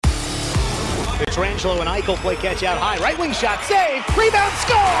Pietrangelo and Eichel play catch out high. Right wing shot, save, rebound,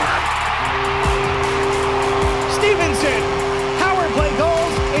 score! Stevenson, power play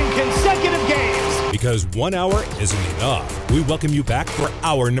goals in consecutive games. Because 1 hour isn't enough. We welcome you back for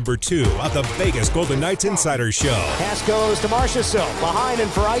hour number 2 of the Vegas Golden Knights Insider Show. Pass goes to Marchessault, behind and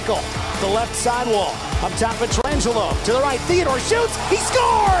for Eichel. The left sidewall, up top Pietrangelo. To the right, Theodore shoots, he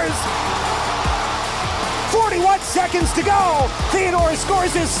scores! 41 seconds to go. Theodore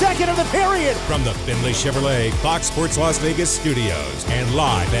scores his second of the period. From the Findlay Chevrolet Fox Sports Las Vegas studios and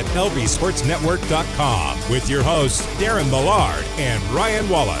live at lvsportsnetwork.com with your hosts Darren Millard and Ryan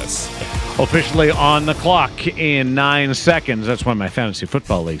Wallace. Officially on the clock in 9 seconds. That's when my fantasy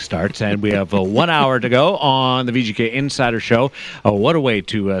football league starts. And we have 1 hour to go on the VGK Insider Show. What a way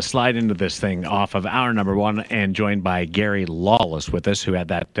to slide into this thing off of hour number 1 and joined by Gary Lawless with us, who had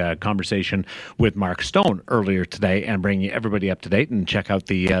that conversation with Mark Stone earlier today, and bring everybody up to date. And check out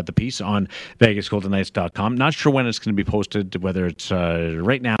the piece on VegasGoldenKnights.com. Not sure when it's going to be posted, whether it's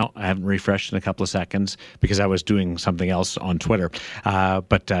right now. I haven't refreshed in a couple of seconds because I was doing something else on Twitter.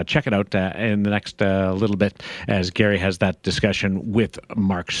 But check it out in the next little bit as Gary has that discussion with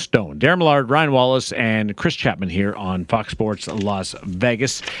Mark Stone. Darren Millard, Ryan Wallace, and Chris Chapman here on Fox Sports Las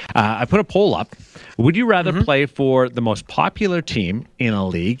Vegas. I put a poll up. Would you rather play for the most popular team in a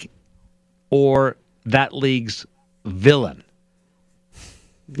league or that league's villain?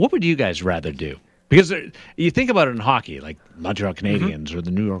 What would you guys rather do? Because you think about it in hockey, like Montreal Canadiens or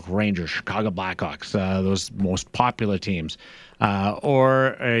the New York Rangers, Chicago Blackhawks, those most popular teams.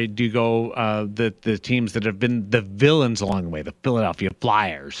 Or do you go the teams that have been the villains along the way, the Philadelphia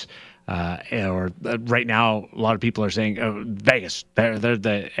Flyers? Or right now, a lot of people are saying Vegas. They're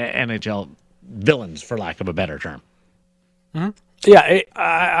the NHL villains, for lack of a better term. Yeah,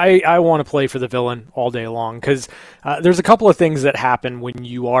 I want to play for the villain all day long because there's a couple of things that happen when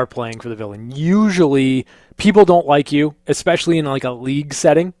you are playing for the villain. Usually, people don't like you, especially in like a league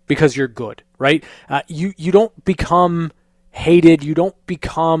setting, because you're good, right? You don't become hated. You don't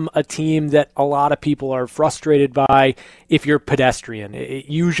become a team that a lot of people are frustrated by if you're pedestrian. It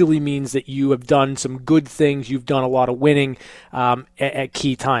usually means that you have done some good things. You've done a lot of winning at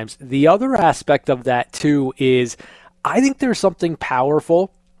key times. The other aspect of that, too, is I think there's something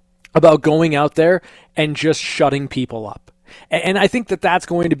powerful about going out there and just shutting people up. And I think that that's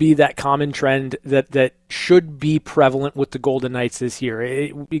going to be that common trend that should be prevalent with the Golden Knights this year.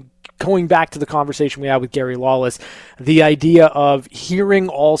 Going back to the conversation we had with Gary Lawless, the idea of hearing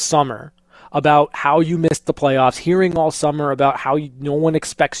all summer about how you missed the playoffs, hearing all summer about how no one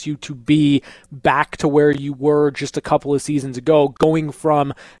expects you to be back to where you were just a couple of seasons ago, going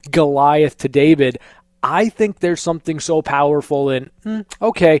from Goliath to David. I think there's something so powerful in,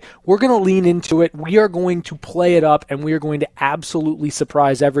 okay, we're going to lean into it. We are going to play it up, and we are going to absolutely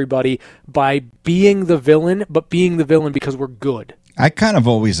surprise everybody by being the villain, but being the villain because we're good. I kind of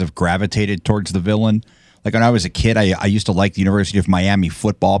always have gravitated towards the villain. Like when I was a kid, I used to like the University of Miami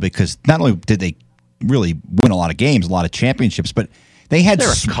football because not only did they really win a lot of games, a lot of championships, but they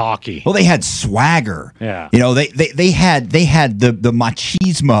were cocky. Well, they had swagger. Yeah. You know, they had the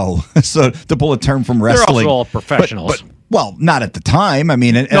machismo, so to pull a term from wrestling. They're also all professionals. But well, not at the time. I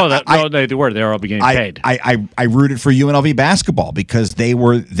mean, they were. They were all getting paid. I rooted for UNLV basketball because they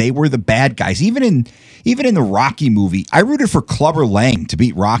were the bad guys. Even in the Rocky movie, I rooted for Clubber Lang to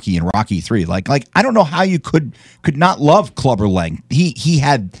beat Rocky in Rocky 3. Like I don't know how you could not love Clubber Lang. He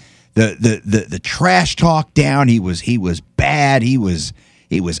had the trash talk down. He was bad. He was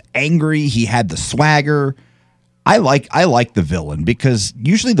angry. He had the swagger. I like the villain because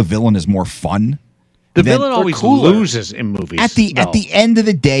usually the villain is more fun. The villain always loses in movies. At the end of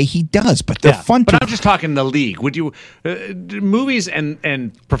the day, he does. But they're fun. But I'm just talking the league. Would you movies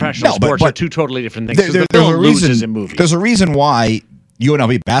and professional sports are two totally different things. The villain loses in movies. There's a reason why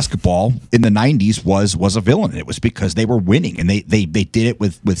UNLV basketball in the 90s was a villain. It was because they were winning, and they did it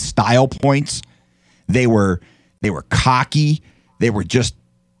with style points. They were cocky. They were just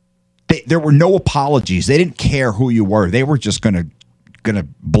there were no apologies. They didn't care who you were. They were just gonna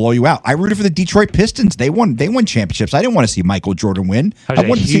blow you out. I rooted for the Detroit Pistons. They won championships. I didn't want to see Michael Jordan win. I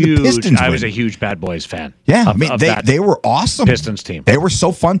wanted to see the Pistons win. I was a huge Bad Boys fan. Yeah, I mean they were awesome. Pistons team. They were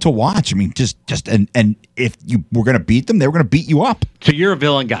so fun to watch. I mean, just and if you were going to beat them, they were going to beat you up. So you're a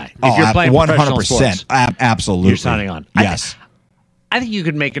villain guy. If you're playing 100%, sports, absolutely. You're signing on. Yes. I think you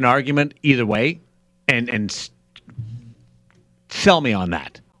could make an argument either way, and sell me on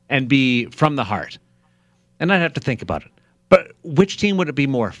that, and be from the heart. And I'd have to think about it. But which team would it be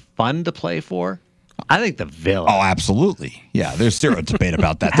more fun to play for? I think the villain. Oh, absolutely. Yeah, there's zero debate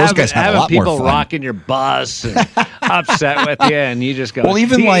about that. Those guys have a lot more fun. People rocking your bus. And, upset with you, and you just go. Well,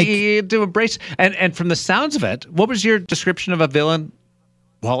 even you do embrace. And from the sounds of it, what was your description of a villain,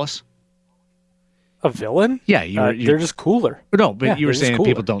 Wallace? A villain? Yeah, they're just cooler. No, but Yeah, you were they're just saying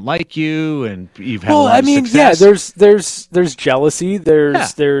people don't like you, and you've had a Well, lot I of mean, success. there's jealousy,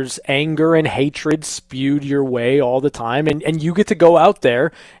 there's anger and hatred spewed your way all the time, and you get to go out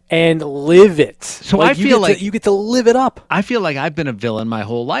there and live it. So I feel like you get to live it up. I feel like I've been a villain my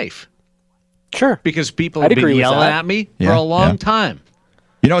whole life Sure, because people I'd have been agree with yelling that. at me for Yeah, a long yeah. time.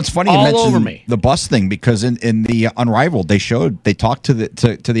 You know, it's funny you All mentioned over me. the bus thing because in the Unrivaled they talked to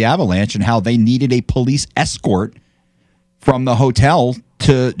the Avalanche and how they needed a police escort from the hotel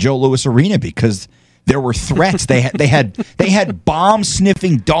to Joe Louis Arena because there were threats. they had bomb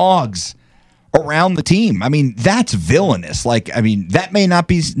sniffing dogs around the team. I mean, that's villainous. Like, I mean, that may not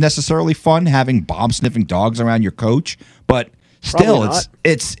be necessarily fun having bomb sniffing dogs around your coach, but still, Probably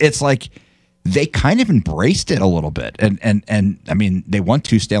it's like. They kind of embraced it a little bit, and I mean, they won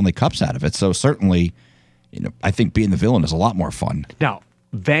 2 Stanley Cups out of it. So certainly, I think being the villain is a lot more fun. Now,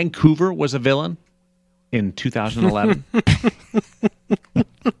 Vancouver was a villain in 2011.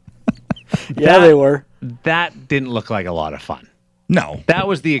 Yeah, they were. That didn't look like a lot of fun. No, That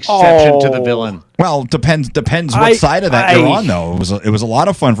was the exception to the villain. well, depends what side of that you're on. Though it was a lot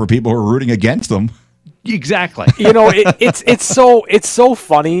of fun for people who are rooting against them. Exactly. It's so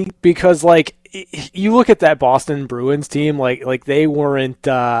funny because like you look at that Boston Bruins team, like they weren't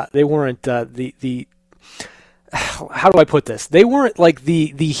the how do I put this? They weren't like the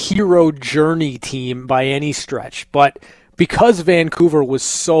hero journey team by any stretch, but because Vancouver was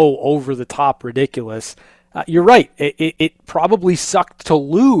so over the top ridiculous, you're right. It probably sucked to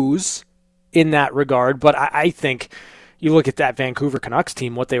lose in that regard, but I think. You look at that Vancouver Canucks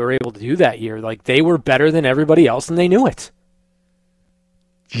team, what they were able to do that year. Like, they were better than everybody else, and they knew it.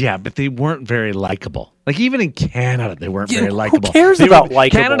 Yeah, but they weren't very likable. Like, even in Canada, they weren't very likable. Who cares about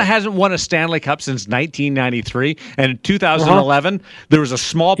likable? Canada hasn't won a Stanley Cup since 1993, and in 2011, there was a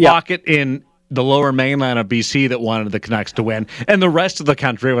small pocket in the lower mainland of BC that wanted the Canucks to win, and the rest of the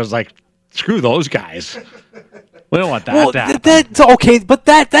country was like, screw those guys. We don't want that to happen. That's okay, but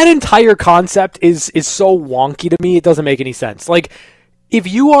that entire concept is so wonky to me. It doesn't make any sense. Like, if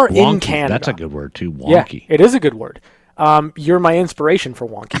you are in Wonky. Canada, That's a good word too. yeah, Wonky. it is a good word. You're my inspiration for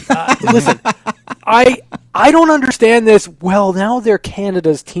wonky. Listen, I don't understand this. Well, now they're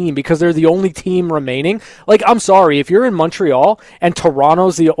Canada's team because they're the only team remaining. Like, I'm sorry, if you're in Montreal and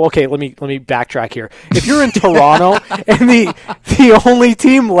Toronto's okay, let me backtrack here. If you're in Toronto and the only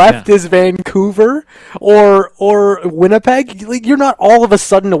team left is Vancouver or Winnipeg, like, you're not all of a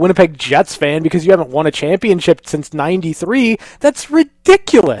sudden a Winnipeg Jets fan because you haven't won a championship since '93. That's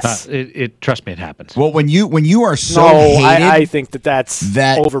ridiculous. Trust me, it happens. Well, when you are so No, hated, I think that's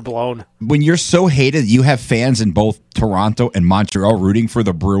overblown. when you're so hated, you have fans in both Toronto and Montreal rooting for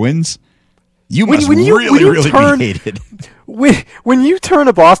the Bruins. You must really be hated. When you turn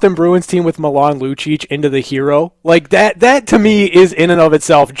a Boston Bruins team with Milan Lucic into the hero, like that to me is in and of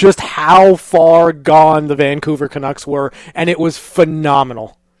itself just how far gone the Vancouver Canucks were, and it was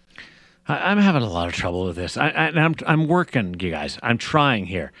phenomenal. I'm having a lot of trouble with this. I'm working, you guys. I'm trying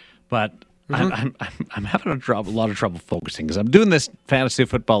here, but I'm having a lot of trouble focusing because I'm doing this fantasy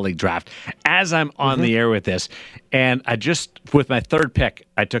football league draft as I'm on the air with this, and I just with my third pick,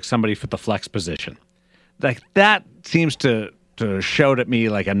 I took somebody for the flex position. Like that seems to shout at me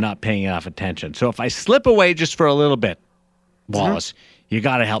like I'm not paying enough attention. So if I slip away just for a little bit, Wallace, you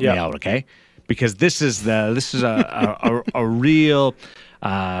got to help me out, okay? Because this is a real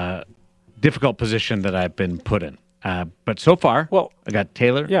difficult position that I've been put in. But so far, I got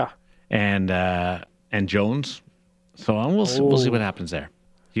Taylor, and Jones. So we'll see what happens there.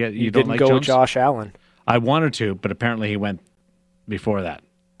 You don't didn't like go Jones? with Josh Allen. I wanted to, but apparently he went before that.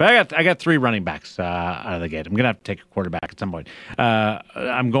 But I got 3 running backs out of the gate. I'm gonna have to take a quarterback at some point.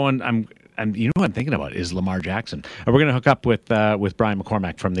 And you know what I'm thinking about is Lamar Jackson. We're going to hook up with Brian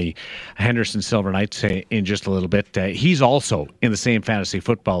McCormack from the Henderson Silver Knights in just a little bit. He's also in the same fantasy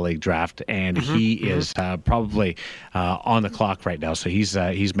football league draft, and he is probably on the clock right now. So he's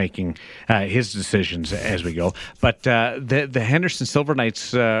making his decisions as we go. But the Henderson Silver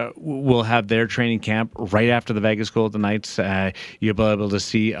Knights will have their training camp right after the Vegas Golden Knights. You'll be able to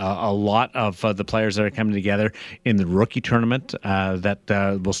see a lot of the players that are coming together in the rookie tournament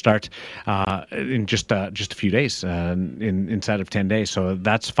that will start in just a few days, inside of 10 days. So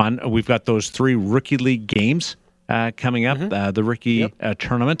that's fun. We've got those 3 rookie league games coming up. The rookie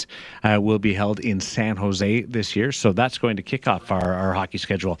tournament will be held in San Jose this year. So that's going to kick off our hockey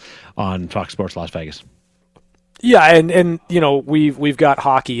schedule on Fox Sports Las Vegas. Yeah, and we've got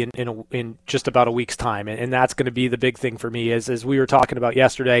hockey in just about a week's time, and that's going to be the big thing for me. As we were talking about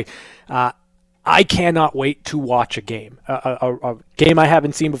yesterday, I cannot wait to watch a game, a game I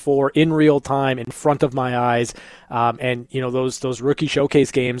haven't seen before in real time in front of my eyes. And those rookie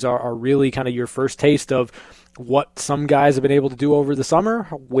showcase games are really kind of your first taste of what some guys have been able to do over the summer,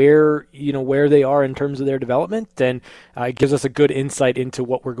 where they are in terms of their development, and it gives us a good insight into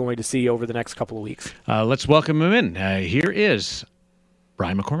what we're going to see over the next couple of weeks. Let's welcome him in. Here is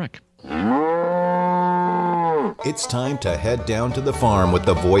Brian McCormick. It's time to head down to the farm with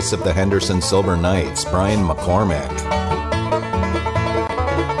the voice of the Henderson Silver Knights, Brian McCormick.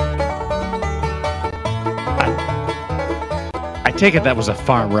 I take it that was a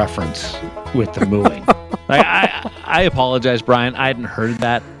farm reference with the mooing. I apologize, Brian. I hadn't heard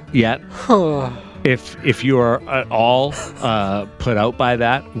that yet. If you are at all put out by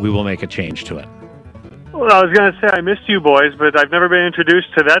that, we will make a change to it. Well, I was going to say I missed you boys, but I've never been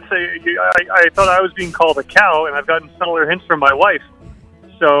introduced to that. I thought I was being called a cow, and I've gotten similar hints from my wife.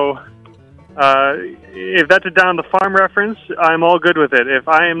 So if that's a down the farm reference, I'm all good with it. If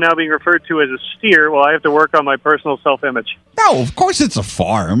I am now being referred to as a steer, well, I have to work on my personal self-image. No, of course it's a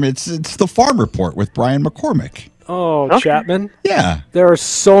farm. It's the Farm Report with Brian McCormick. Oh, okay. Chapman? Yeah. There are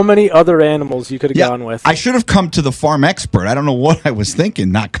so many other animals you could have gone with. I should have come to the farm expert. I don't know what I was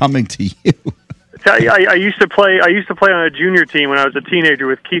thinking, not coming to you. I used to play on a junior team when I was a teenager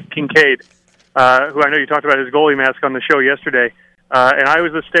with Keith Kincaid, who I know you talked about his goalie mask on the show yesterday. And I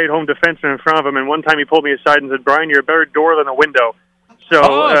was the stay-at-home defenseman in front of him, and one time he pulled me aside and said, "Brian, you're a better door than a window." So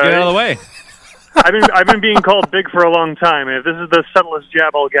get out of the way. I've been being called big for a long time, and if this is the subtlest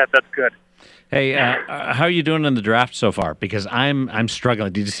jab I'll get, that's good. Hey, how are you doing in the draft so far? Because I'm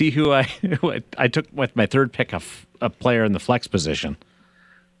struggling. Did you see who I took with my third pick, a player in the flex position?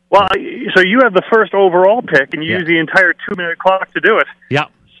 Well, so you have the first overall pick, and you use the entire 2-minute clock to do it. Yeah.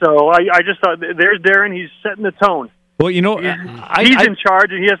 So I just thought, there's Darren. He's setting the tone. Well, he's in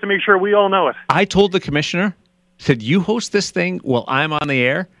charge, and he has to make sure we all know it. I told the commissioner, said, you host this thing while I'm on the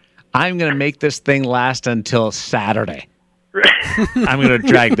air. I'm going to make this thing last until Saturday. I'm going to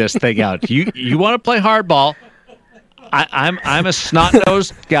drag this thing out. You want to play hardball? I'm a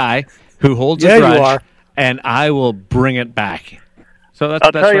snot-nosed guy who holds a grudge, you are. and I will bring it back. So that's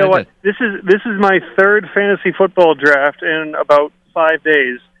I'll tell you what. This is my third fantasy football draft in about 5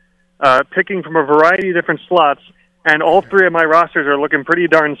 days, picking from a variety of different slots, and all three of my rosters are looking pretty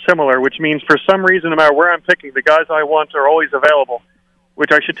darn similar, which means for some reason, no matter where I'm picking, the guys I want are always available,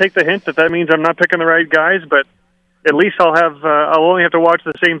 which I should take the hint that means I'm not picking the right guys, but at least I'll only have to watch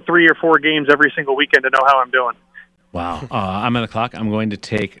the same 3 or 4 games every single weekend to know how I'm doing. Wow. I'm on the clock. I'm going to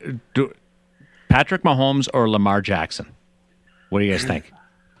take Patrick Mahomes or Lamar Jackson. What do you guys think?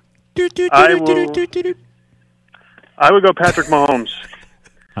 I would go Patrick Mahomes.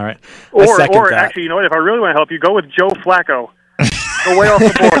 All right. Or actually, you know what? If I really want to help you, go with Joe Flacco. Go way off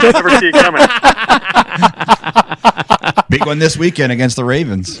the board. You'll never see it coming. Big one this weekend against the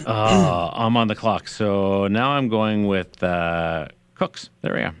Ravens. I'm on the clock. So now I'm going with Cooks.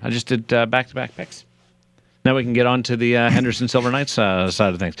 There we are. I just did back-to-back picks. Now we can get on to the Henderson Silver Knights side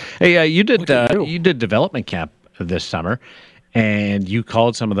of things. Hey, you did development camp this summer, and you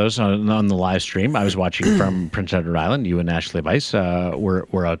called some of those on the live stream. I was watching from Prince Edward Island. You and Ashley Weiss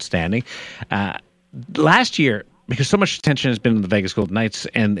were outstanding. Last year, because so much attention has been on the Vegas Golden Knights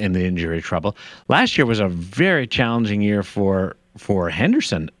and the injury trouble, last year was a very challenging year for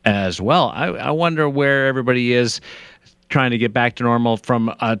Henderson as well. I wonder where everybody is trying to get back to normal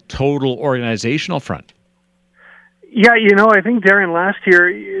from a total organizational front. Yeah, I think, Darren, last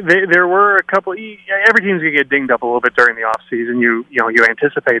year there were a couple. Every team's going to get dinged up a little bit during the off season. You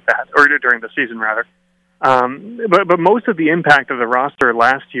anticipate that, or during the season rather. But most of the impact of the roster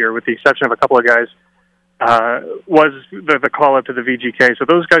last year, with the exception of a couple of guys, was the call up to the VGK. So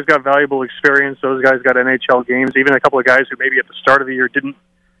those guys got valuable experience. Those guys got NHL games. Even a couple of guys who maybe at the start of the year didn't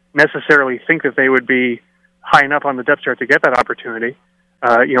necessarily think that they would be high enough on the depth chart to get that opportunity.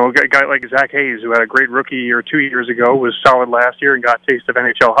 A guy like Zach Hayes, who had a great rookie year 2 years ago, was solid last year and got a taste of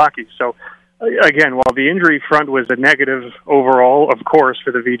NHL hockey. So, again, while the injury front was a negative overall, of course,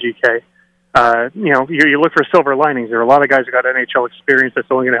 for the VGK, you look for silver linings. There are a lot of guys who got NHL experience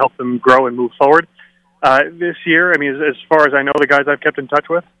that's only going to help them grow and move forward. This year, I mean, as far as I know, the guys I've kept in touch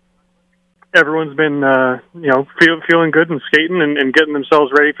with, everyone's been, feeling good and skating and getting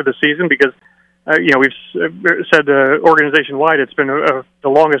themselves ready for the season because, we've said organization-wide it's been the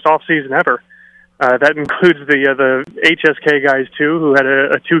longest off-season ever. That includes the HSK guys, too, who had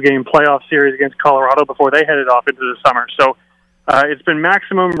a 2-game playoff series against Colorado before they headed off into the summer. So It's been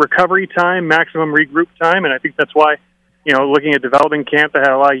maximum recovery time, maximum regroup time, and I think that's why, looking at development camp, they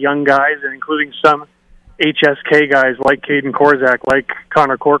had a lot of young guys, and including some HSK guys like Caden Korzak, like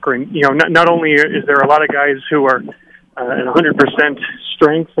Connor Corcoran. Not only is there a lot of guys who are at 100%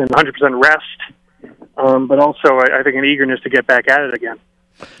 strength and 100% rest, but also I think an eagerness to get back at it again.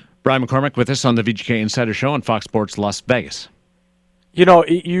 Brian McCormick with us on the VGK Insider Show on Fox Sports Las Vegas.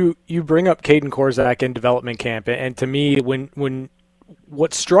 You bring up Caden Korzak in development camp, and to me, when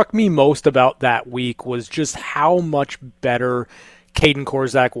what struck me most about that week was just how much better Caden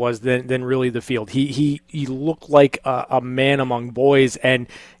Korzak was than really the field. He looked like a man among boys, and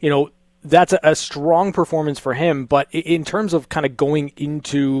that's a strong performance for him. But in terms of kind of going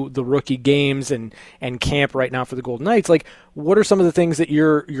into the rookie games and camp right now for the Golden Knights, like, what are some of the things that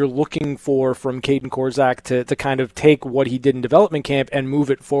you're looking for from Caden Korzak to kind of take what he did in development camp and move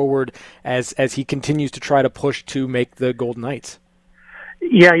it forward as he continues to try to push to make the Golden Knights?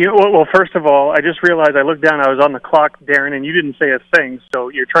 Yeah, well, first of all, I just realized I looked down, I was on the clock, Darren, and you didn't say a thing, so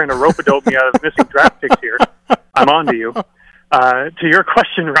you're trying to rope-a-dope me out of missing draft picks here. I'm on to you. To your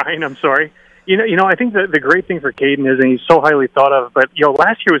question, Ryan, I'm sorry. I think the great thing for Caden is, and he's so highly thought of, but,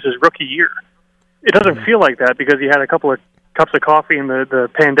 last year was his rookie year. It doesn't feel like that because he had a couple of cups of coffee in the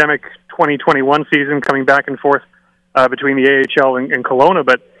pandemic 2021 season coming back and forth between the AHL and Kelowna,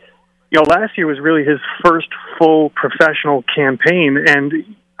 but last year was really his first full professional campaign,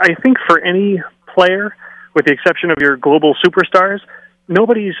 and I think for any player, with the exception of your global superstars,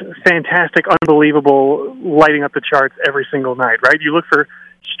 nobody's fantastic, unbelievable, lighting up the charts every single night, right? You look for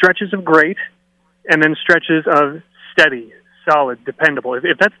stretches of great and then stretches of steady, solid, dependable.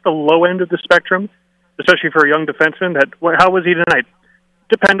 If that's the low end of the spectrum, especially for a young defenseman, how was he tonight?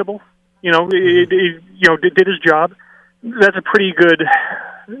 Dependable. He did his job. That's a pretty good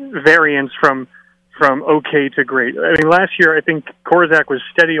variance from okay to great. I mean, last year I think Korzak was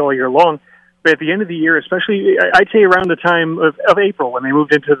steady all year long, but at the end of the year, especially I'd say around the time of April when they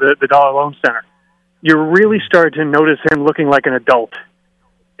moved into the Dollar Loan Center, you really started to notice him looking like an adult.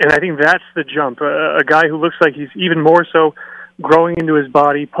 And I think that's the jump. A guy who looks like he's even more so growing into his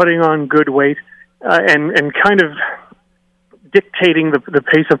body, putting on good weight, and kind of dictating the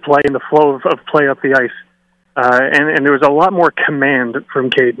pace of play and the flow of play up the ice. And there was a lot more command from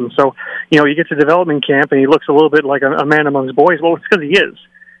Caden. So, you get to development camp and he looks a little bit like a man amongst boys. Well, it's because he is.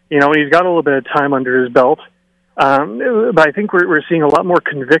 And he's got a little bit of time under his belt. But I think we're seeing a lot more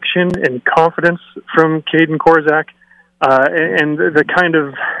conviction and confidence from Caden Korzak, and the kind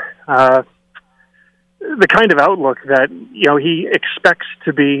of outlook that he expects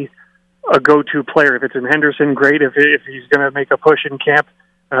to be a go-to player. If it's in Henderson, great. If he's going to make a push in camp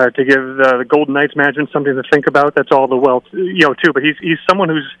to give the Golden Knights management something to think about, that's all the well, too. But he's someone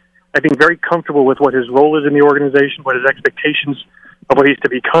who's, I think, very comfortable with what his role is in the organization, what his expectations of what he's to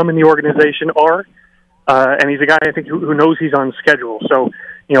become in the organization are. And he's a guy, I think, who knows he's on schedule. So,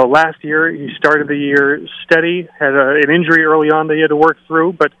 last year he started the year steady, had an injury early on that he had to work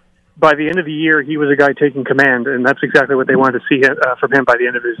through, but by the end of the year, he was a guy taking command, and that's exactly what they wanted to see from him by the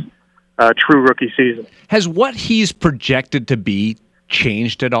end of his true rookie season. Has what he's projected to be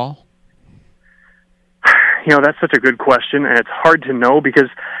changed at all? That's such a good question, and it's hard to know because,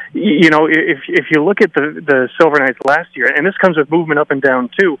 if you look at the Silver Knights last year, and this comes with movement up and down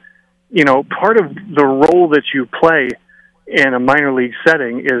too, part of the role that you play in a minor league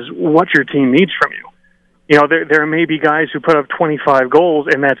setting is what your team needs from you. There may be guys who put up 25 goals,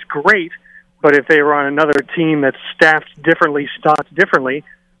 and that's great, but if they were on another team that's staffed differently, stocked differently,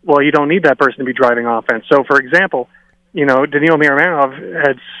 well, you don't need that person to be driving offense. So, for example, Daniil Miromanov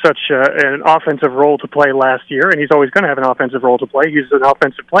had such an offensive role to play last year, and he's always going to have an offensive role to play. He's an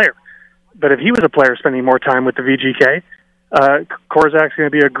offensive player. But if he was a player spending more time with the VGK, Korzak's going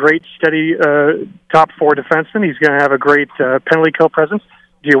to be a great, steady top four defenseman. He's going to have a great penalty kill presence.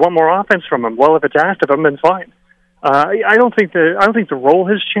 Do you want more offense from him? Well, if it's asked of him, then fine. I don't think the role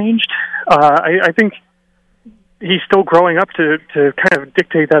has changed. I think he's still growing up to kind of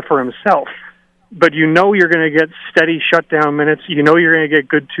dictate that for himself. But you're going to get steady shutdown minutes. You're going to get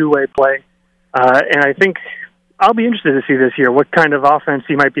good two-way play. And I think I'll be interested to see this year what kind of offense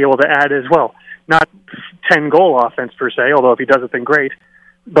he might be able to add as well. Not 10-goal offense per se, although if he does it, then great.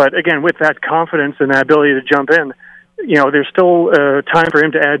 But again, with that confidence and that ability to jump in, there's still time for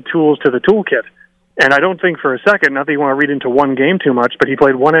him to add tools to the toolkit. And I don't think for a second, not that you want to read into one game too much, but he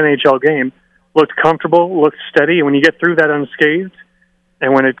played one NHL game, looked comfortable, looked steady, and when you get through that unscathed,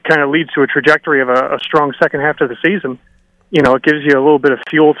 and when it kind of leads to a trajectory of a strong second half of the season, it gives you a little bit of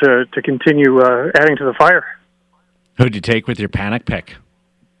fuel to continue adding to the fire. Who'd you take with your panic pick?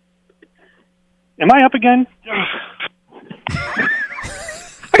 Am I up again?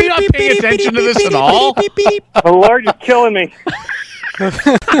 not paying attention to this at all? Oh, Lord, you're killing me.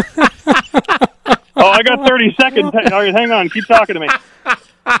 I got 30 seconds. All right, hang on. Keep talking to me.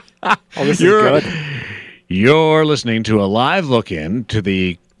 Oh, this is good. You're listening to a live look-in to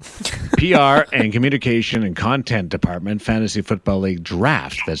the PR and Communication and Content Department Fantasy Football League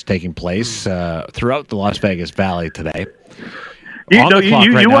draft that's taking place throughout the Las Vegas Valley today. You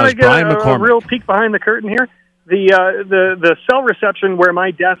want to get a real peek behind the curtain here? The cell reception where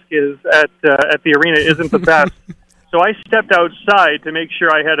my desk is at the arena isn't the best. So I stepped outside to make sure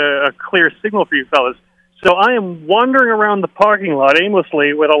I had a clear signal for you fellas. So I am wandering around the parking lot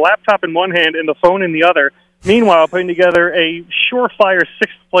aimlessly with a laptop in one hand and the phone in the other. Meanwhile, putting together a surefire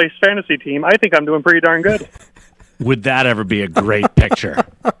sixth-place fantasy team. I think I'm doing pretty darn good. Would that ever be a great picture?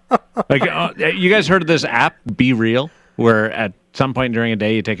 You guys heard of this app, Be Real, where at some point during a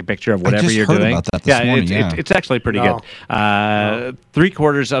day you take a picture of whatever you're doing? About that this morning, it's actually pretty good.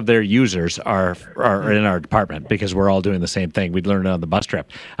 3/4 of their users are in our department because we're all doing the same thing. We'd learned it on the bus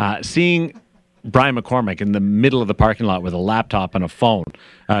trip. Seeing Brian McCormick in the middle of the parking lot with a laptop and a phone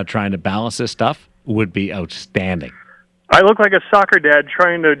trying to balance this stuff would be outstanding. I look like a soccer dad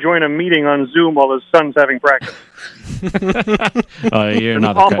trying to join a meeting on Zoom while his son's having practice. You're an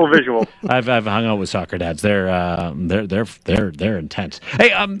not awful visual. I've hung out with soccer dads. They're intense. Hey,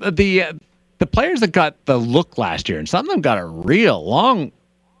 the players that got the look last year, and some of them got a real long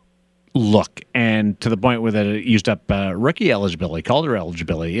look, and to the point where it used up rookie eligibility, Calder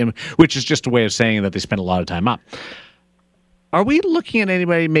eligibility, which is just a way of saying that they spent a lot of time up. Are we looking at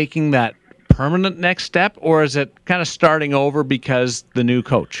anybody making that permanent next step, or is it kind of starting over because the new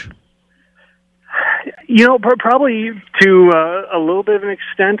coach? Probably to a little bit of an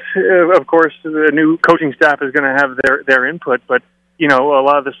extent. Of course, the new coaching staff is going to have their input, but a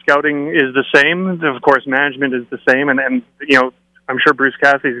lot of the scouting is the same. Of course, management is the same, and I'm sure Bruce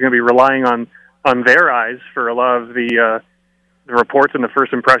Cassidy is going to be relying on their eyes for a lot of the reports and the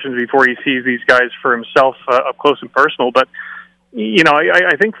first impressions before he sees these guys for himself up close and personal. But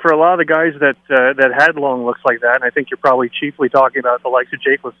I think for a lot of the guys that had long looks like that, and I think you're probably chiefly talking about the likes of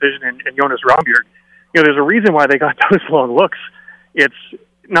Jake Leschyshyn and Jonas Rambjerg, there's a reason why they got those long looks. It's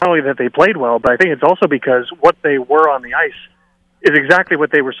not only that they played well, but I think it's also because what they were on the ice is exactly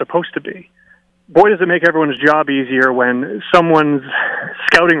what they were supposed to be. Boy, does it make everyone's job easier when someone's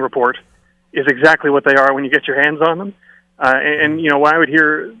scouting report is exactly what they are when you get your hands on them. And when I would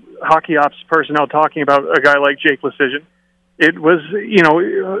hear hockey ops personnel talking about a guy like Jake Leschyshyn, it was,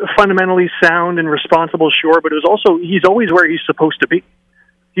 fundamentally sound and responsible, sure, but it was also, he's always where he's supposed to be.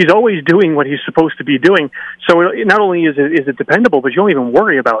 He's always doing what he's supposed to be doing. So not only is it dependable, but you don't even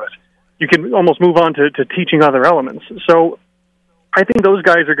worry about it. You can almost move on to teaching other elements. So I think those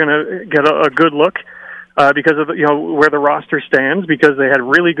guys are going to get a good look because of where the roster stands, because they had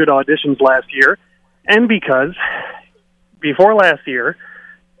really good auditions last year, and because before last year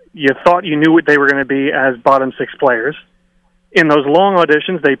you thought you knew what they were going to be as bottom six players. In those long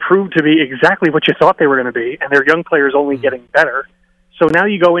auditions, they proved to be exactly what you thought they were going to be, and their young players only getting better. So now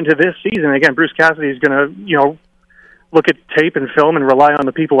you go into this season, again, Bruce Cassidy is going to, look at tape and film and rely on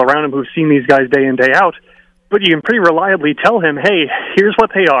the people around him who've seen these guys day in, day out. But you can pretty reliably tell him, hey, here's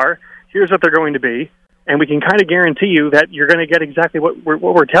what they are, here's what they're going to be, and we can kind of guarantee you that you're going to get exactly what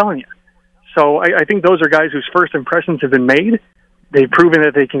we're telling you. So I think those are guys whose first impressions have been made. They've proven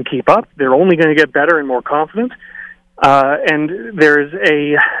that they can keep up. They're only going to get better and more confident. And there's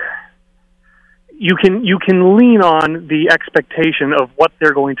you can lean on the expectation of what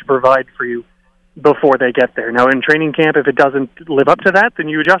they're going to provide for you before they get there. Now, in training camp, if it doesn't live up to that, then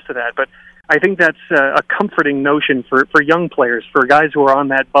you adjust to that. But I think that's a comforting notion for young players, for guys who are on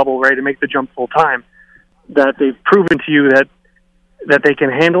that bubble ready to make the jump full time, that they've proven to you that they can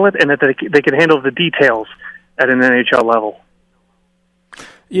handle it and that they can handle the details at an NHL level.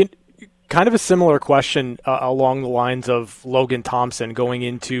 Kind of a similar question along the lines of Logan Thompson going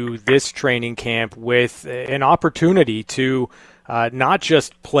into this training camp with an opportunity to not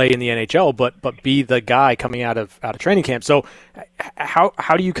just play in the NHL, but be the guy coming out of training camp. So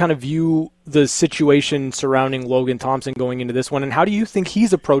how do you kind of view the situation surrounding Logan Thompson going into this one, and how do you think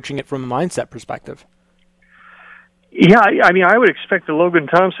he's approaching it from a mindset perspective? Yeah, I mean, I would expect that Logan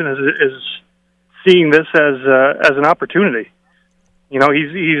Thompson is seeing this as an opportunity.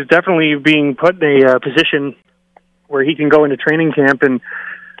 He's definitely being put in a position where he can go into training camp and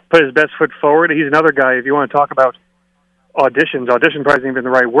put his best foot forward. He's another guy, if you want to talk about audition probably isn't even the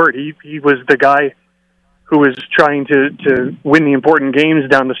right word. He was the guy who was trying to win the important games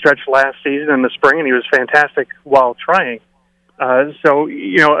down the stretch last season in the spring, and he was fantastic while trying. So,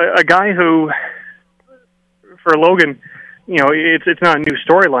 a guy who, for Logan, it's not a new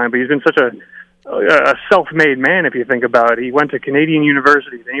storyline, but he's been such a self-made man, if you think about it. He went to Canadian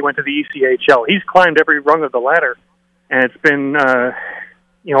University, then he went to the ECHL. He's climbed every rung of the ladder, and it's been,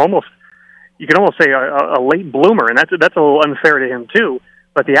 almost, you can almost say a late bloomer, and that's a little unfair to him too.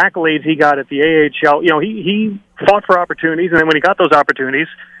 But the accolades he got at the AHL, he fought for opportunities, and then when he got those opportunities,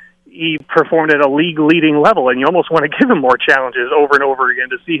 he performed at a league-leading level, and you almost want to give him more challenges over and over again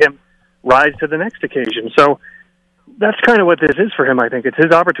to see him rise to the next occasion. So that's kind of what this is for him, I think. It's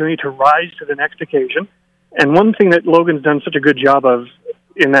his opportunity to rise to the next occasion. And one thing that Logan's done such a good job of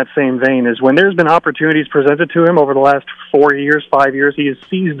in that same vein is when there's been opportunities presented to him over the last 4 years, 5 years, he has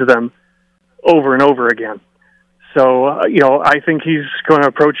seized them over and over again. So, I think he's going to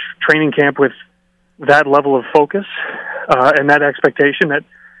approach training camp with that level of focus and that expectation that,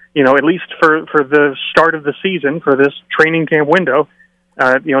 at least for the start of the season, for this training camp window,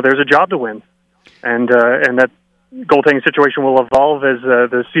 there's a job to win. And that goaltending situation will evolve as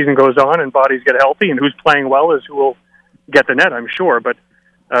the season goes on and bodies get healthy, and who's playing well is who will get the net, I'm sure. But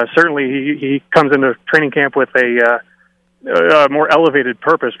certainly he comes into training camp with a more elevated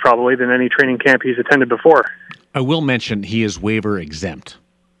purpose probably than any training camp he's attended before. I will mention he is waiver exempt,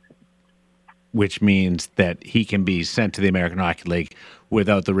 which means that he can be sent to the American Hockey League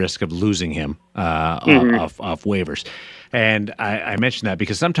without the risk of losing him off waivers. And I mention that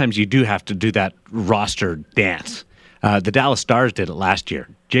because sometimes you do have to do that roster dance. The Dallas Stars did it last year.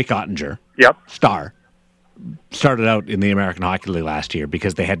 Jake Ottinger, star, started out in the American Hockey League last year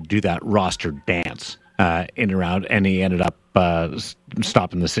because they had to do that roster dance in and around, and he ended up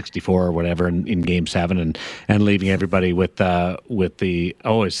stopping the 64 or whatever in Game 7 and leaving everybody with he's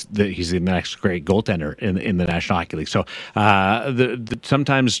the next great goaltender in the National Hockey League. So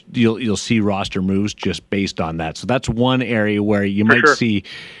sometimes you'll see roster moves just based on that. So that's one area where you might see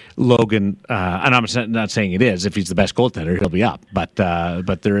Logan, and I'm not saying it is. If he's the best goaltender, he'll be up. But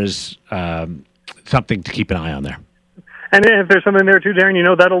there is something to keep an eye on there. And if there's something there too,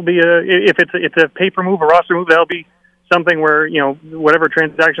 Darren, that'll be if it's a paper move, a roster move, that'll be something where, whatever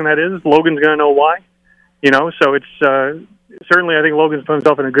transaction that is, Logan's going to know why. So it's certainly, I think Logan's put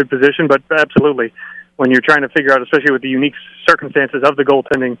himself in a good position, but absolutely, when you're trying to figure out, especially with the unique circumstances of the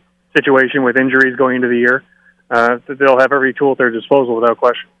goaltending situation with injuries going into the year, they'll have every tool at their disposal without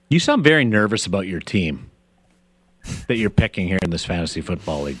question. You sound very nervous about your team that you're picking here in this fantasy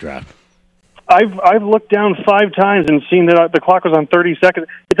football league draft. I've looked down 5 times and seen that the clock was on 30 seconds.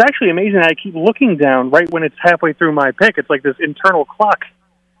 It's actually amazing. I keep looking down right when it's halfway through my pick. It's like this internal clock.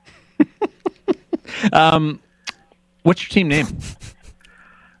 What's your team name?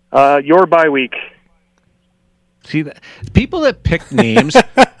 Your bye week. See, people that pick names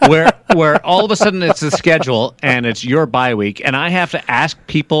where all of a sudden it's the schedule and it's your bye week, and I have to ask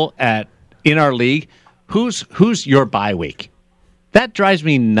people in our league, who's your bye week? That drives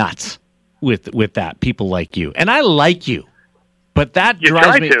me nuts. With that, people like you, and I like you, but that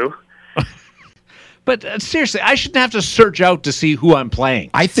drives me. You try to. But seriously, I shouldn't have to search out to see who I'm playing.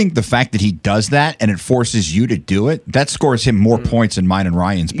 I think the fact that he does that and it forces you to do it, that scores him more points in mine and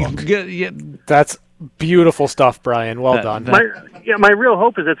Ryan's book. Yeah. That's beautiful stuff, Brian. Well done. My real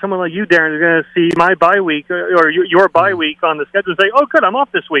hope is that someone like you, Darren, is going to see my bye week or your bye week on the schedule and say, "Oh, good, I'm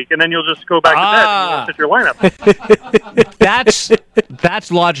off this week," and then you'll just go back to bed and sit your lineup.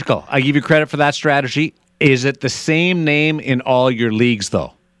 That's logical. I give you credit for that strategy. Is it the same name in all your leagues,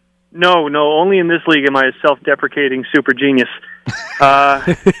 though? No. Only in this league am I a self-deprecating super genius. My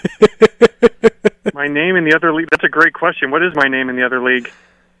name in the other league. That's a great question. What is my name in the other league?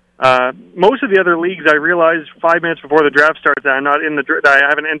 Most of the other leagues, I realized 5 minutes before the draft starts that I'm not in that I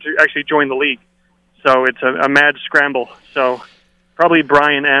haven't actually joined the league. So it's a mad scramble. So probably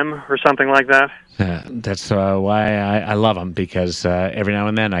Brian M. or something like that. That's why I love them, because every now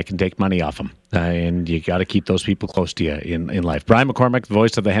and then I can take money off them. And you got to keep those people close to you in life. Brian McCormick, the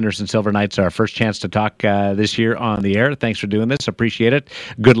voice of the Henderson Silver Knights, our first chance to talk this year on the air. Thanks for doing this. Appreciate it.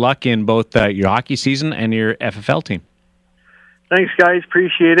 Good luck in both your hockey season and your FFL team. Thanks, guys.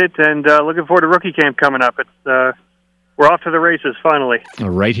 Appreciate it. And looking forward to rookie camp coming up. It's we're off to the races, finally.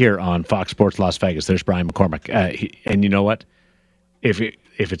 Right here on Fox Sports Las Vegas. There's Brian McCormick. And you know what? If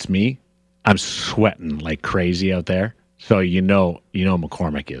it's me, I'm sweating like crazy out there. So you know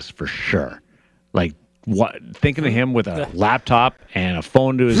McCormick is for sure. Like, what? Thinking of him with a laptop and a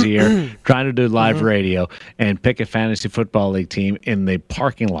phone to his ear, trying to do live radio and pick a fantasy football league team in the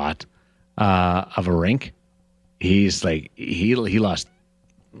parking lot of a rink. He's like he lost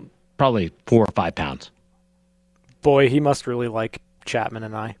probably 4 or 5 pounds. Boy, he must really like Chapman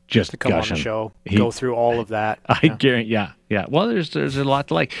and I just to come gushing. On the show, go through all of that. I guarantee, yeah. Well, there's a lot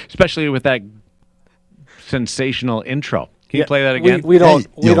to like, especially with that sensational intro. Can you play that again? We don't.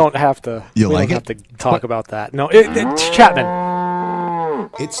 Hey, we don't have to. you we like don't it? have to talk about that. No, Chapman.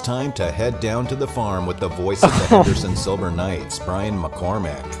 It's time to head down to the farm with the voice of the Henderson Silver Knights, Brian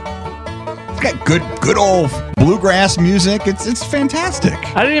McCormick. It's got good old bluegrass music. It's fantastic.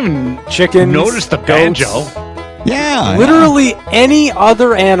 I didn't even Chickens, notice the goats. banjo. Yeah. Literally any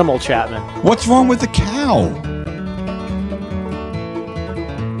other animal, Chapman. What's wrong with the cow?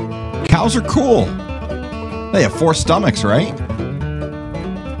 Cows are cool. They have 4 stomachs, right? What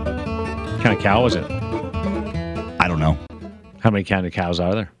kind of cow is it? I don't know. How many kind of cows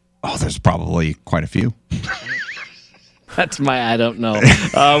are there? Oh, there's probably quite a few. That's my I don't know.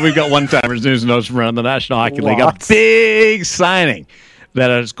 We've got one-timers news and notes from around the National Hockey League. A Lots. big signing that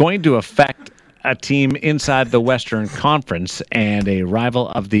is going to affect a team inside the Western Conference and a rival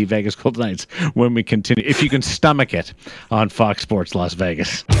of the Vegas Golden Knights when we continue. If you can stomach it on Fox Sports Las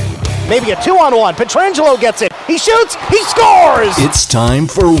Vegas. Maybe a 2-on-1. Pietrangelo gets it. He shoots. He scores. It's time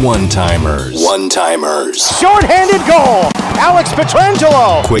for one-timers. One-timers. Short-handed goal. Alex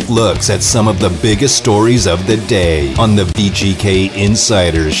Pietrangelo. Quick looks at some of the biggest stories of the day on the VGK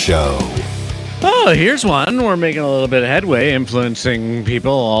Insiders Show. Oh, here's one. We're making a little bit of headway, influencing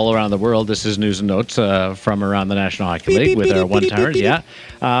people all around the world. This is news and notes from around the National Hockey League with our one-timers, yeah.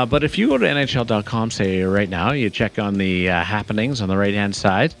 But if you go to NHL.com, say right now, you check on the happenings on the right-hand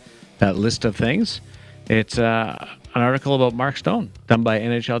side, that list of things. It's an article about Mark Stone done by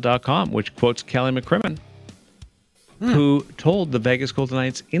NHL.com, which quotes Kelly McCrimmon, who told the Vegas Golden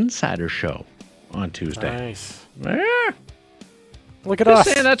Knights Insider Show on Tuesday. Nice. Yeah. Look at Just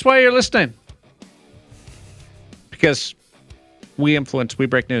us. saying, that's why you're listening. Because we influence, we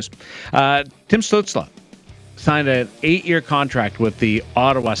break news. Tim Stützle signed an 8-year contract with the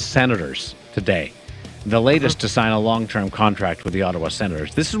Ottawa Senators today. The latest to sign a long-term contract with the Ottawa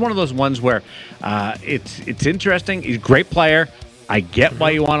Senators. This is one of those ones where it's interesting. He's a great player. I get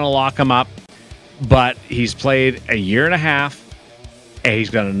why you want to lock him up, but he's played a year and a half, and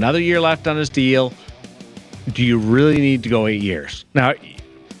he's got another year left on his deal. Do you really need to go 8 years? Now,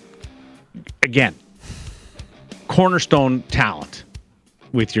 again, cornerstone talent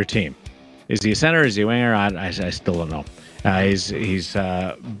with your team. Is he a center? Is he a winger? I still don't know. He's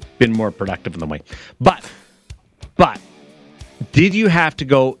been more productive in the wing. But did you have to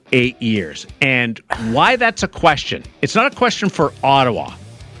go 8 years? And why that's a question? It's not a question for Ottawa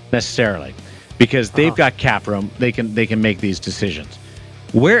necessarily, because they've got cap room. They can make these decisions.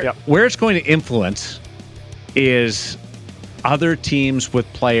 Where it's going to influence is other teams with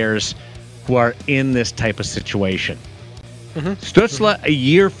players who are in this type of situation. Stützle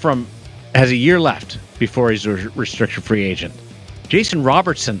has a year left before he's a restricted free agent. Jason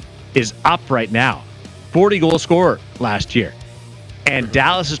Robertson is up right now, 40-goal scorer last year. And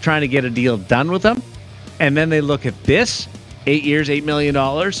Dallas is trying to get a deal done with him. And then they look at this, 8 years, $8 million,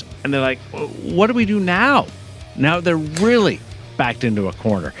 and they're like, what do we do now? Now they're really backed into a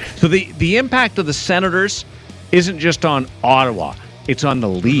corner. So the impact of the Senators isn't just on Ottawa, it's on the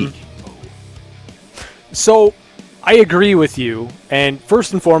league. So I agree with you. And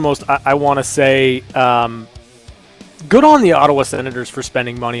first and foremost, I want to say good on the Ottawa Senators for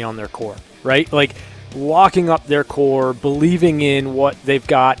spending money on their core, right? Like locking up their core, believing in what they've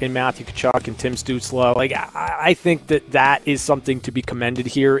got in Matthew Tkachuk and Tim Stützle. Like I think that is something to be commended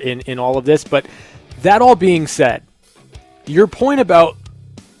here in all of this. But that all being said, your point about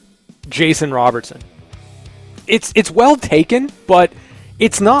Jason Robertson, it's well taken, but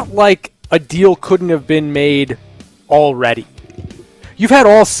it's not like a deal couldn't have been made already. You've had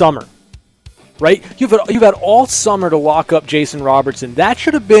all summer, right? You've had all summer to lock up Jason Robertson. That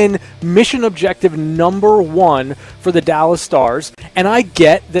should have been mission objective number 1 for the Dallas Stars. And I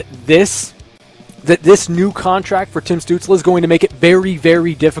get that this new contract for Tim Stützle is going to make it very,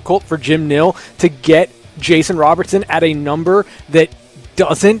 very difficult for Jim Nill to get Jason Robertson at a number that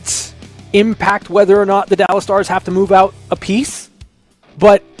doesn't impact whether or not the Dallas Stars have to move out a piece.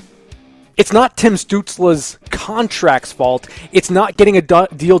 But it's not Tim Stützle's contract's fault. It's not getting a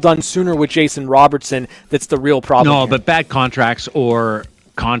deal done sooner with Jason Robertson that's the real problem. No, here. but bad contracts or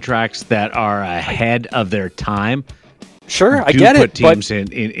contracts that are ahead of their time. Sure, I do get put it. teams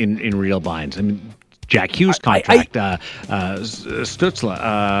in real binds. I mean, Jack Hughes' contract,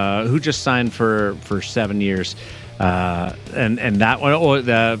 Stützle, who just signed for 7 years, and that one, or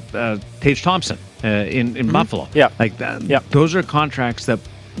Tage Thompson in Buffalo. Yeah, like that. Yeah, those are contracts that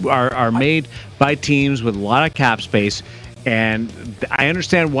are made by teams with a lot of cap space, and I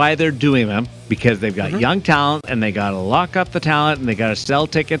understand why they're doing them, because they've got young talent and they got to lock up the talent and they got to sell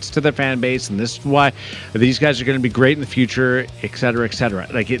tickets to their fan base, and this is why these guys are going to be great in the future, et cetera, et cetera.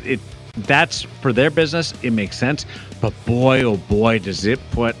 Like it that's for their business. It makes sense. But boy, oh boy, does it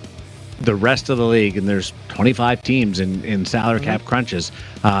put the rest of the league, and there's 25 teams in salary cap crunches,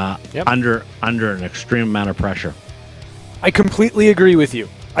 under an extreme amount of pressure. I completely agree with you.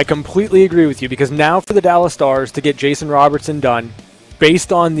 Because now for the Dallas Stars to get Jason Robertson done,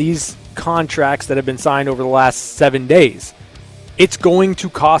 based on these contracts that have been signed over the last 7 days, it's going to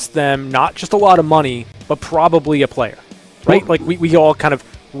cost them not just a lot of money, but probably a player, right? Like we all kind of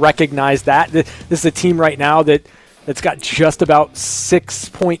recognize that. This is a team right now that's got just about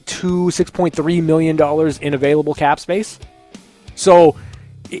 $6.3 million in available cap space. So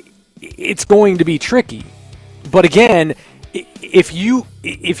it's going to be tricky. But again, if you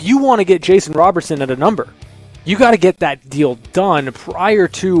want to get Jason Robertson at a number, you got to get that deal done prior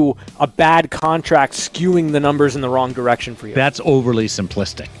to a bad contract skewing the numbers in the wrong direction for you. That's overly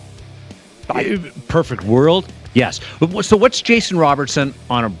simplistic. Perfect world, yes. So what's Jason Robertson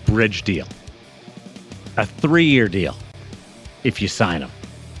on a bridge deal? A 3-year deal, if you sign him.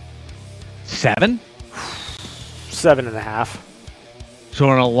 7? 7.5. So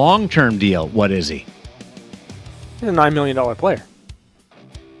on a long-term deal, what is he? He's a $9 million player.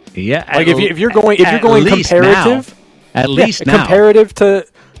 Yeah, like if you're going comparative, now. Comparative to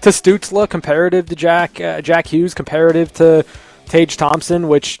Stützle, comparative to Jack Hughes, comparative to Tage Thompson,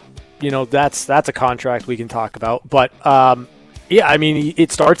 which that's a contract we can talk about. But I mean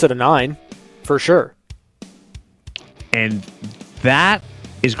it starts at a 9 for sure. And that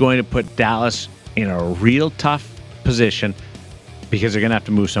is going to put Dallas in a real tough position because they're going to have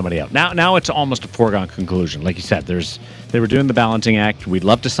to move somebody out. Now it's almost a foregone conclusion. Like you said, they were doing the balancing act. We'd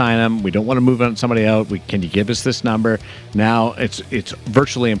love to sign them. We don't want to move on somebody out. Can you give us this number? Now it's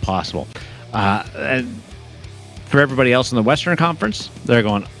virtually impossible. And for everybody else in the Western Conference, they're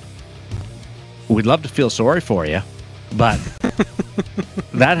going, we'd love to feel sorry for you, but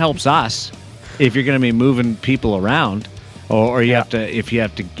that helps us. If you're going to be moving people around, or if you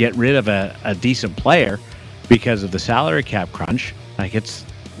have to get rid of a decent player because of the salary cap crunch, like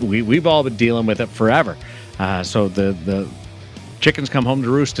we've all been dealing with it forever. So the chickens come home to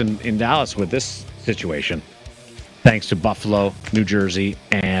roost in Dallas with this situation, thanks to Buffalo, New Jersey,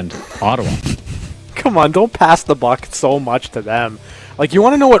 and Ottawa. Come on, don't pass the buck so much to them. Like, you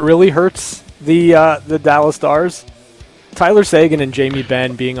want to know what really hurts the Dallas Stars? Tyler Seguin and Jamie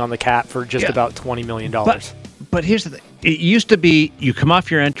Benn being on the cap for just about $20 million. But here's the thing. It used to be you come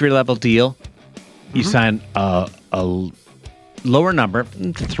off your entry-level deal, you sign a lower number,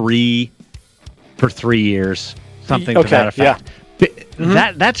 3 for 3 years, something to that effect.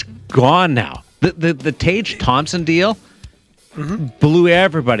 Yeah. That's gone now. The Tage Thompson deal blew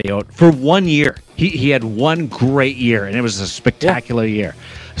everybody out for 1 year. He had one great year, and it was a spectacular year.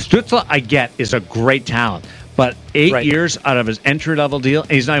 Stützle, I get, is a great talent. But 8 years out of his entry-level deal,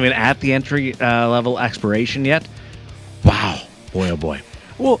 and he's not even at the entry-level expiration yet. Wow. Boy, oh boy.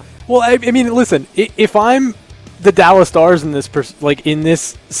 Well, I mean, listen, if I'm the Dallas Stars in this in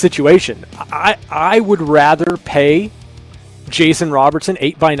this situation, I would rather pay Jason Robertson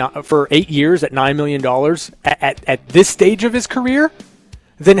for 8 years at $9 million at this stage of his career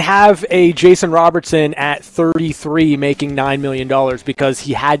than have a Jason Robertson at 33 making $9 million because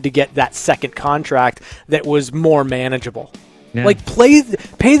he had to get that second contract that was more manageable. Yeah. Like, pay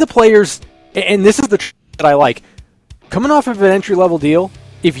the players, and this is the that I like. Coming off of an entry-level deal,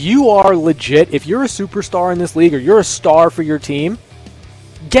 if you are legit, if you're a superstar in this league or you're a star for your team,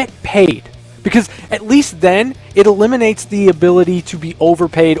 get paid. Because at least then it eliminates the ability to be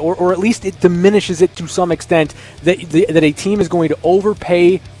overpaid, or at least it diminishes it to some extent that a team is going to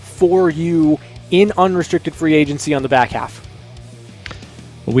overpay for you in unrestricted free agency on the back half.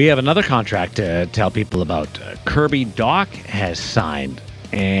 We have another contract to tell people about. Kirby Dach has signed,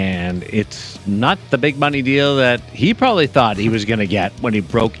 and it's not the big money deal that he probably thought he was going to get when he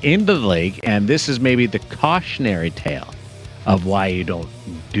broke into the league, and this is maybe the cautionary tale of why you don't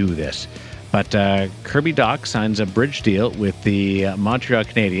do this. But Kirby Dach signs a bridge deal with the Montreal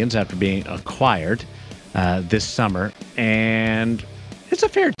Canadiens after being acquired this summer, and it's a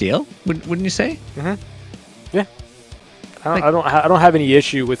fair deal, wouldn't you say? Mm-hmm. Yeah, I don't have any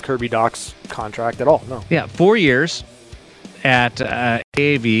issue with Kirby Dach's contract at all. No. Yeah, 4 years at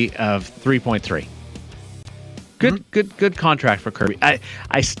AAV of 3.3. Good contract for Kirby.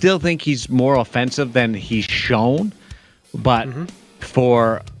 I still think he's more offensive than he's shown, but.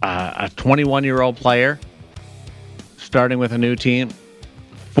 For a 21-year-old player starting with a new team,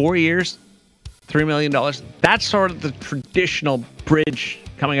 4 years, $3 million, that's sort of the traditional bridge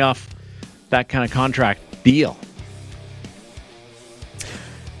coming off that kind of contract deal.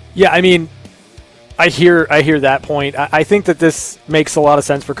 Yeah, I mean, I hear that point. I think that this makes a lot of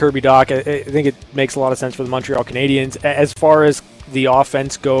sense for Kirby Dach. I think it makes a lot of sense for the Montreal Canadiens. As far as the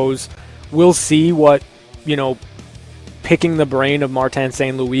offense goes, we'll see what, picking the brain of Martin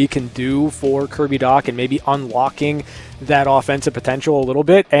St. Louis can do for Kirby Dach and maybe unlocking that offensive potential a little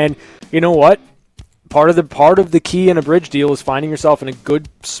bit. And you know what? Part of the key in a bridge deal is finding yourself in a good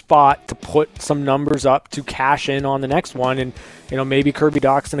spot to put some numbers up to cash in on the next one. And maybe Kirby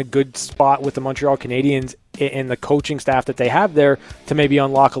Dach's in a good spot with the Montreal Canadiens and the coaching staff that they have there to maybe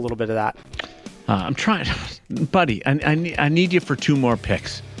unlock a little bit of that. I'm trying, buddy. I need you for 2 more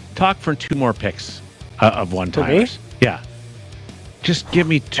picks. Talk for 2 more picks of one-timers. Yeah, just give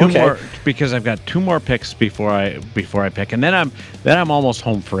me 2 more, because I've got 2 more picks before I pick, and then I'm almost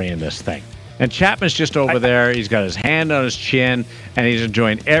home free in this thing. And Chapman's just over there. He's got his hand on his chin, and he's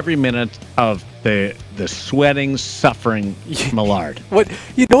enjoying every minute of the sweating, suffering Millard.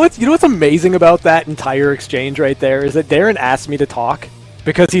 What's amazing about that entire exchange right there is that Darren asked me to talk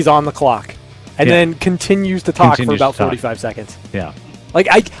because he's on the clock, and then continues to talk for about 45 seconds. Yeah. Like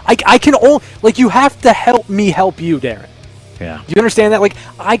I can only, you have to help me help you, Darren. Yeah. Do you understand that?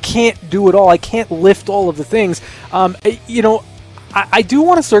 I can't do it all. I can't lift all of the things. I do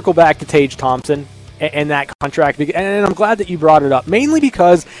want to circle back to Tage Thompson and that contract, and I'm glad that you brought it up, mainly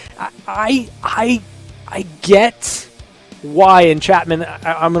because I get why, and Chapman,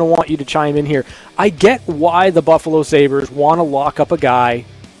 I'm going to want you to chime in here. I get why the Buffalo Sabres want to lock up a guy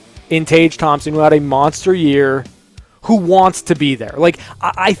in Tage Thompson who had a monster year, who wants to be there.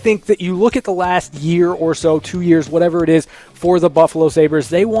 I think that you look at the last year or so, 2 years, whatever it is, for the Buffalo Sabres,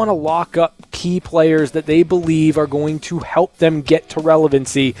 they want to lock up key players that they believe are going to help them get to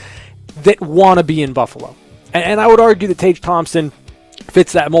relevancy that want to be in Buffalo. And I would argue that Tage Thompson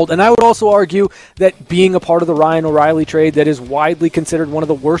fits that mold. And I would also argue that being a part of the Ryan O'Reilly trade that is widely considered one of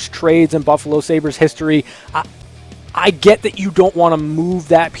the worst trades in Buffalo Sabres history, I get that you don't want to move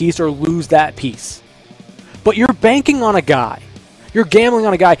that piece or lose that piece. But you're banking on a guy. You're gambling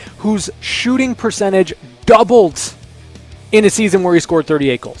on a guy whose shooting percentage doubled in a season where he scored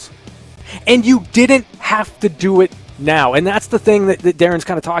 38 goals. And you didn't have to do it now. And that's the thing that Darren's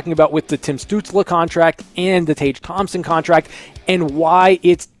kind of talking about with the Tim Stützle contract and the Tage Thompson contract, and why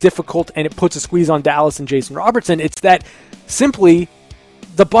it's difficult and it puts a squeeze on Dallas and Jason Robertson. It's that simply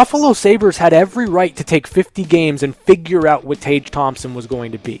the Buffalo Sabres had every right to take 50 games and figure out what Tage Thompson was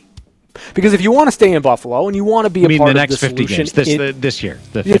going to be. Because if you want to stay in Buffalo and you want to be a part of the solution, 50 games this year,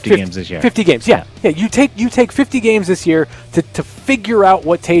 the 50 games this year, 50 games, yeah. You take 50 games this year to figure out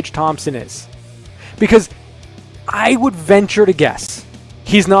what Tage Thompson is, because I would venture to guess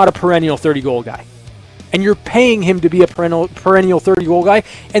he's not a perennial 30-goal guy, and you're paying him to be a perennial 30-goal guy,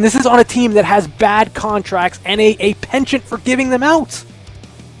 and this is on a team that has bad contracts and a penchant for giving them out.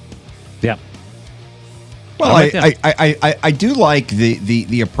 Yeah. Well, I do like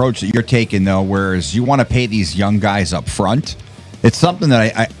the approach that you're taking, though, whereas you want to pay these young guys up front. It's something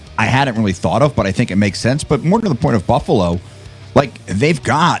that I hadn't really thought of, but I think it makes sense. But more to the point of Buffalo, they've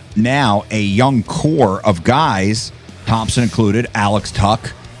got now a young core of guys, Thompson included, Alex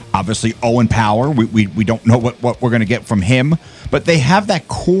Tuch, obviously Owen Power. We don't know what we're going to get from him, but they have that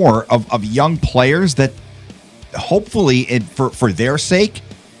core of young players that hopefully, for their sake,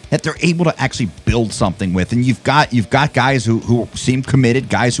 that they're able to actually build something with. And you've got guys who seem committed,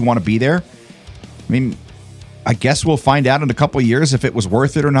 guys who want to be there. I mean, I guess we'll find out in a couple of years if it was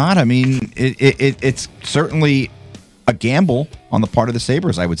worth it or not. I mean, it's certainly a gamble on the part of the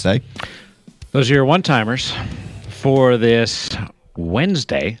Sabres, I would say. Those are your one-timers for this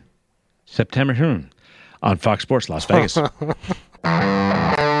Wednesday, September on Fox Sports Las Vegas.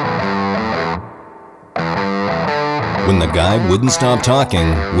 When the guy wouldn't stop talking,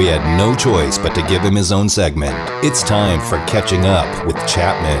 we had no choice but to give him his own segment. It's time for Catching Up with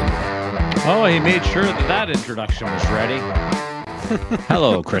Chapman. Oh, he made sure that introduction was ready.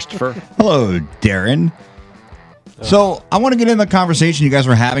 Hello, Christopher. Hello, Darren. So I want to get into the conversation you guys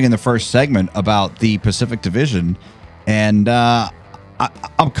were having in the first segment about the Pacific Division. And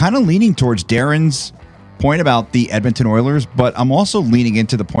I'm kind of leaning towards Darren's point about the Edmonton Oilers, but I'm also leaning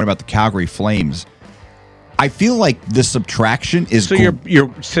into the point about the Calgary Flames. I feel like the subtraction is... So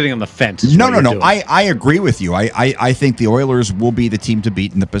you're sitting on the fence. No. I agree with you. I think the Oilers will be the team to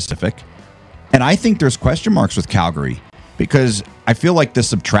beat in the Pacific. And I think there's question marks with Calgary because I feel like the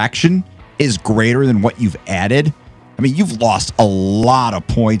subtraction is greater than what you've added. I mean, you've lost a lot of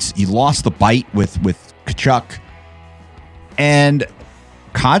points. You lost the bite with Tkachuk. And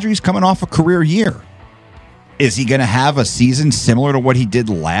Kadri's coming off a career year. Is he going to have a season similar to what he did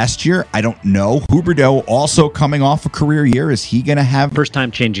last year? I don't know. Huberdeau also coming off a career year. Is he going to have... First time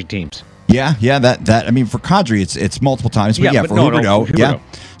changing teams. Yeah. That I mean, for Kadri, it's multiple times, but for Huberdeau, yeah.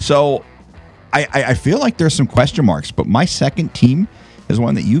 So I feel like there's some question marks, but my second team is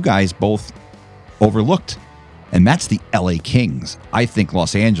one that you guys both overlooked, and that's the LA Kings. I think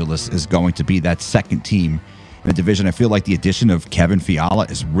Los Angeles is going to be that second team in the division. I feel like the addition of Kevin Fiala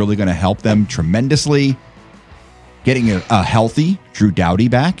is really going to help them tremendously. Getting a healthy Drew Doughty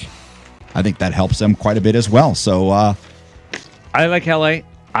back, I think that helps them quite a bit as well. So I like LA.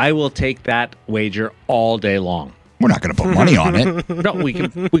 I will take that wager all day long. We're not going to put money on it. No, we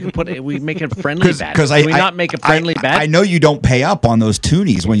can put it. We make it a friendly bet. Because Can we not make a friendly bet? I know you don't pay up on those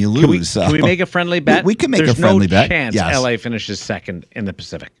toonies when you lose. Can we make a friendly bet? We can make a friendly bet. There's no chance Yes. LA finishes second in the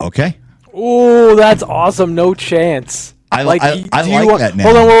Pacific. Okay. Oh, that's awesome. No chance. I like that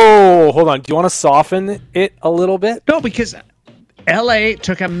now. Hold on. Do you want to soften it a little bit? No, because LA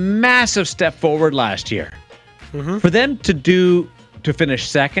took a massive step forward last year. Mm-hmm. For them to finish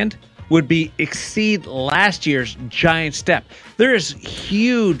second would be exceed last year's giant step. There is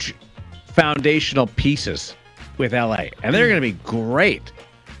huge foundational pieces with LA, and they're going to be great.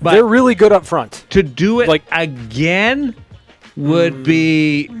 But they're really good up front. To do it again would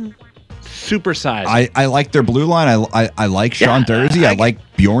be supersized. I like their blue line. I like Sean Durzi. I like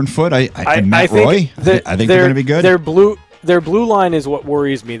Bjornfoot. I Matt Roy. I think they're going to be good. Their blue line is what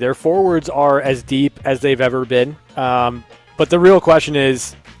worries me. Their forwards are as deep as they've ever been. But the real question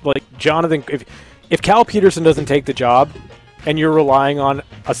is, like, Jonathan, if Cal Peterson doesn't take the job and you're relying on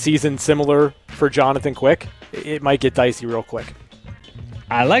a season similar for Jonathan Quick, it might get dicey real quick.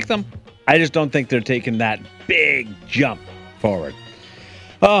 I like them. I just don't think they're taking that big jump forward.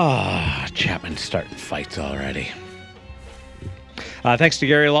 Oh, Chapman's starting fights already. Thanks to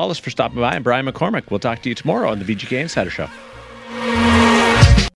Gary Lawless for stopping by, and Brian McCormick. We'll talk to you tomorrow on the VGK Insider Show.